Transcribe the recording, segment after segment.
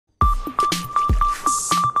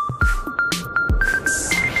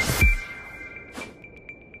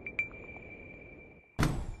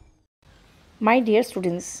My dear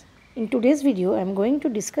students, in today's video I am going to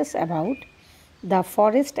discuss about the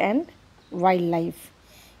forest and wildlife.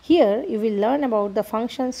 Here you will learn about the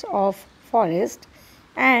functions of forest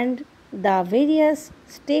and the various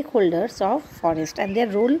stakeholders of forest and their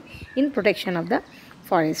role in protection of the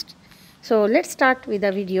forest. So let's start with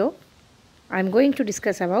the video. I am going to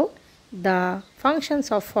discuss about the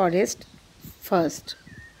functions of forest first.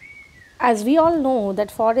 As we all know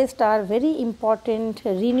that forests are very important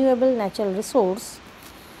renewable natural resource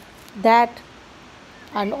that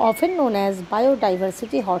are often known as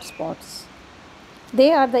biodiversity hotspots.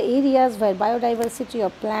 They are the areas where biodiversity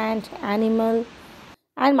of plant, animal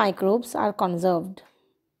and microbes are conserved.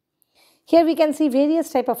 Here we can see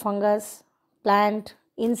various type of fungus, plant,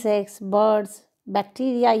 insects, birds,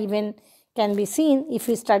 bacteria even can be seen if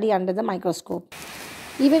we study under the microscope.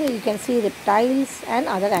 Even you can see reptiles and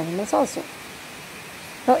other animals also.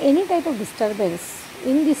 Now, any type of disturbance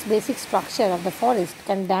in this basic structure of the forest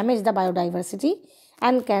can damage the biodiversity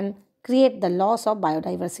and can create the loss of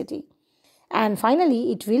biodiversity. And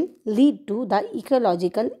finally, it will lead to the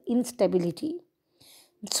ecological instability.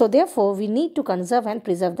 So, therefore, we need to conserve and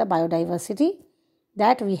preserve the biodiversity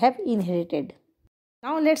that we have inherited.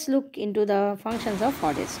 Now, let's look into the functions of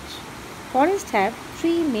forests. Forests have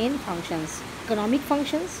three main functions: economic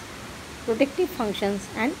functions, protective functions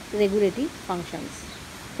and regulatory functions.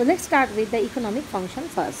 So let's start with the economic function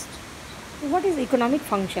first. What is economic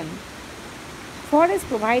function? Forests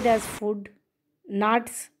provide us food,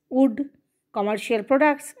 nuts, wood, commercial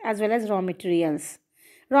products as well as raw materials.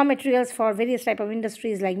 Raw materials for various type of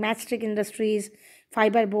industries like matchstick industries,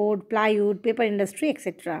 fiberboard, plywood, paper industry,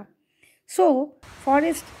 etc. So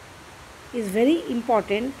forest is very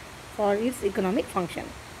important for its economic function.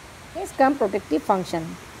 Next comes protective function.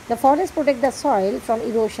 The forests protect the soil from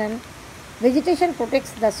erosion. Vegetation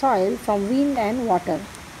protects the soil from wind and water,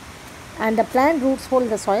 and the plant roots hold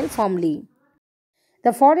the soil firmly.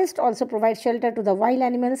 The forest also provides shelter to the wild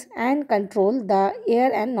animals and control the air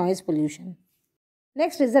and noise pollution.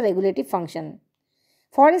 Next is the regulative function.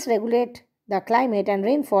 Forests regulate the climate and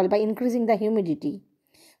rainfall by increasing the humidity.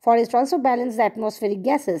 Forests also balance the atmospheric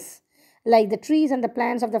gases. Like the trees and the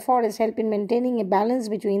plants of the forest help in maintaining a balance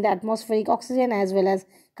between the atmospheric oxygen as well as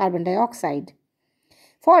carbon dioxide.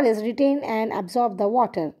 Forests retain and absorb the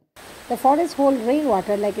water. The forests hold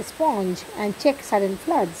rainwater like a sponge and check sudden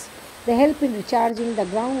floods. They help in recharging the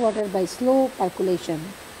groundwater by slow percolation.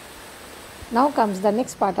 Now comes the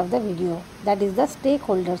next part of the video, that is the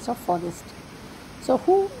stakeholders of forest. So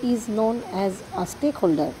who is known as a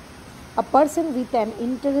stakeholder? A person with an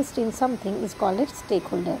interest in something is called a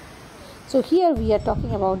stakeholder. So here we are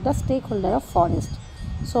talking about the stakeholder of forest.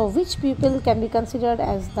 So which people can be considered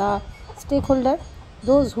as the stakeholder?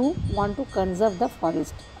 Those who want to conserve the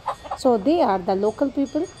forest. So they are the local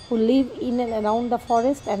people who live in and around the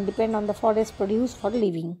forest and depend on the forest produce for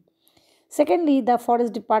living. Secondly, the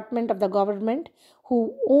forest department of the government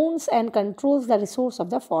who owns and controls the resource of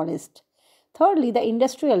the forest. Thirdly, the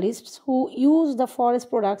industrialists who use the forest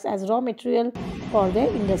products as raw material for their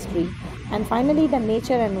industry. And finally, the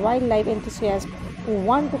nature and wildlife enthusiasts who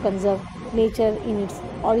want to conserve nature in its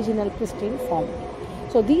original pristine form.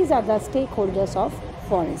 So these are the stakeholders of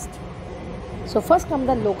forest. So first come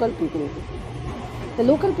the local people. The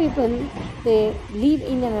local people, they live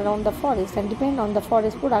in and around the forest and depend on the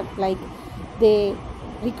forest product, like they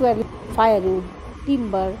require firewood,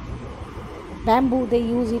 timber, bamboo. They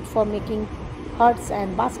use it for making huts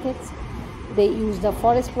and baskets. They use the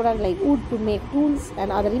forest product like wood to make tools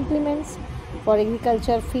and other implements for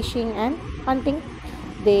agriculture, fishing and hunting.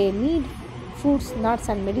 They need fruits, nuts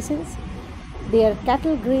and medicines. Their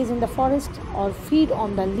cattle graze in the forest or feed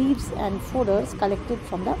on the leaves and fodders collected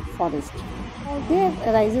from the forest. Now there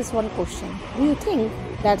arises one question. Do you think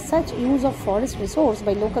that such use of forest resource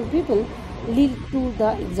by local people lead to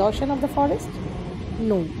the exhaustion of the forest?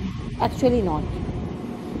 No, actually not.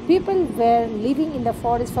 People were living in the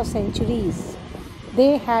forest for centuries.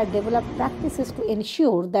 They had developed practices to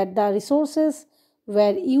ensure that the resources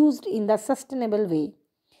were used in the sustainable way.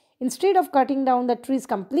 Instead of cutting down the trees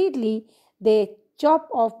completely, they chop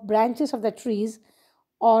off branches of the trees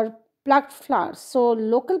or plucked flowers. So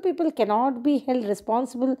local people cannot be held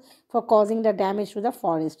responsible for causing the damage to the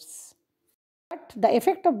forests. But the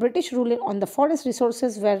effect of British rule on the forest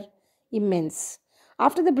resources were immense.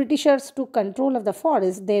 After the Britishers took control of the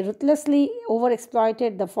forest, they ruthlessly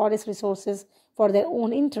overexploited the forest resources for their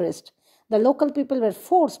own interest. The local people were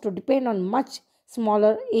forced to depend on much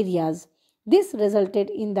smaller areas. This resulted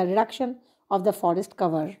in the reduction of the forest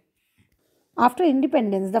cover. After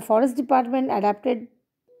independence, the forest department adopted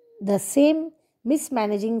the same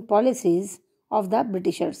mismanaging policies of the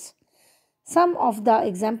Britishers. Some of the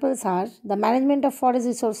examples are the management of forest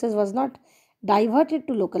resources was not diverted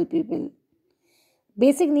to local people.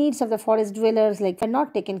 Basic needs of the forest dwellers were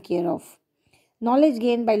not taken care of. Knowledge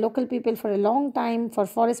gained by local people for a long time for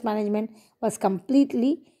forest management was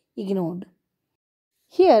completely ignored.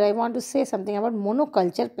 Here, I want to say something about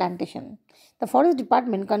monoculture plantation. The forest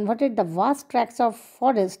department converted the vast tracts of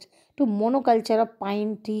forest to monoculture of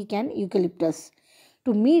pine, teak, and eucalyptus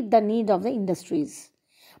to meet the need of the industries.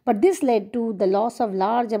 But this led to the loss of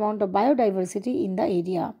large amount of biodiversity in the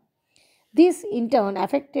area. This in turn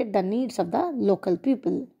affected the needs of the local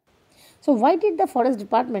people. So why did the forest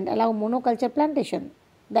department allow monoculture plantation?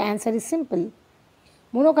 The answer is simple.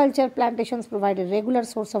 Monoculture plantations provide a regular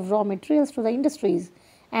source of raw materials to the industries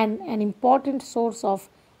and an important source of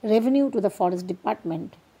revenue to the forest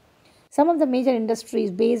department. Some of the major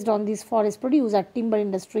industries based on these forest produce are timber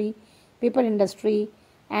industry, paper industry,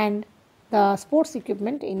 and the sports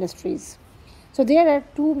equipment industries. So there are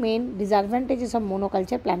two main disadvantages of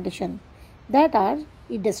monoculture plantation. That are,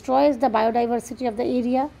 it destroys the biodiversity of the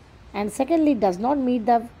area, and secondly, does not meet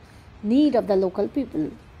the need of the local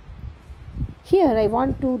people. Here I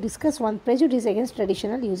want to discuss one prejudice against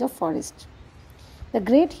traditional use of forest. The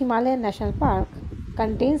Great Himalayan National Park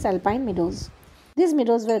contains alpine meadows. These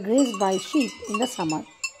meadows were grazed by sheep in the summer.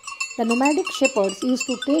 The nomadic shepherds used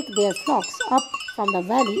to take their flocks up from the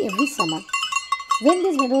valley every summer. When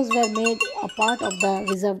these meadows were made a part of the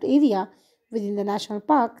reserved area within the national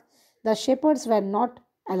park, the shepherds were not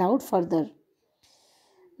allowed further.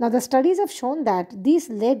 Now, the studies have shown that this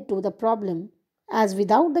led to the problem, as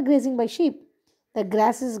without the grazing by sheep, the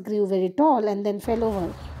grasses grew very tall and then fell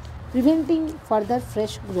over, preventing further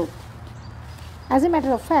fresh growth. As a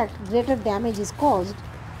matter of fact, greater damage is caused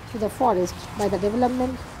to the forest by the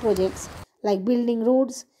development projects like building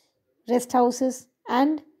roads, rest houses,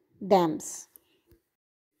 and dams.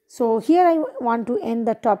 So here I want to end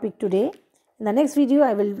the topic today. In the next video,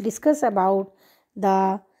 I will discuss about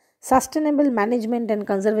the sustainable management and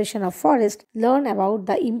conservation of forest, learn about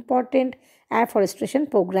the important afforestation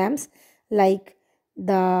programs like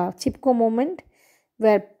the Chipko movement,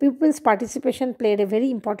 where people's participation played a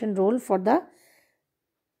very important role for the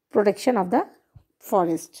protection of the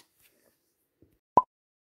forest.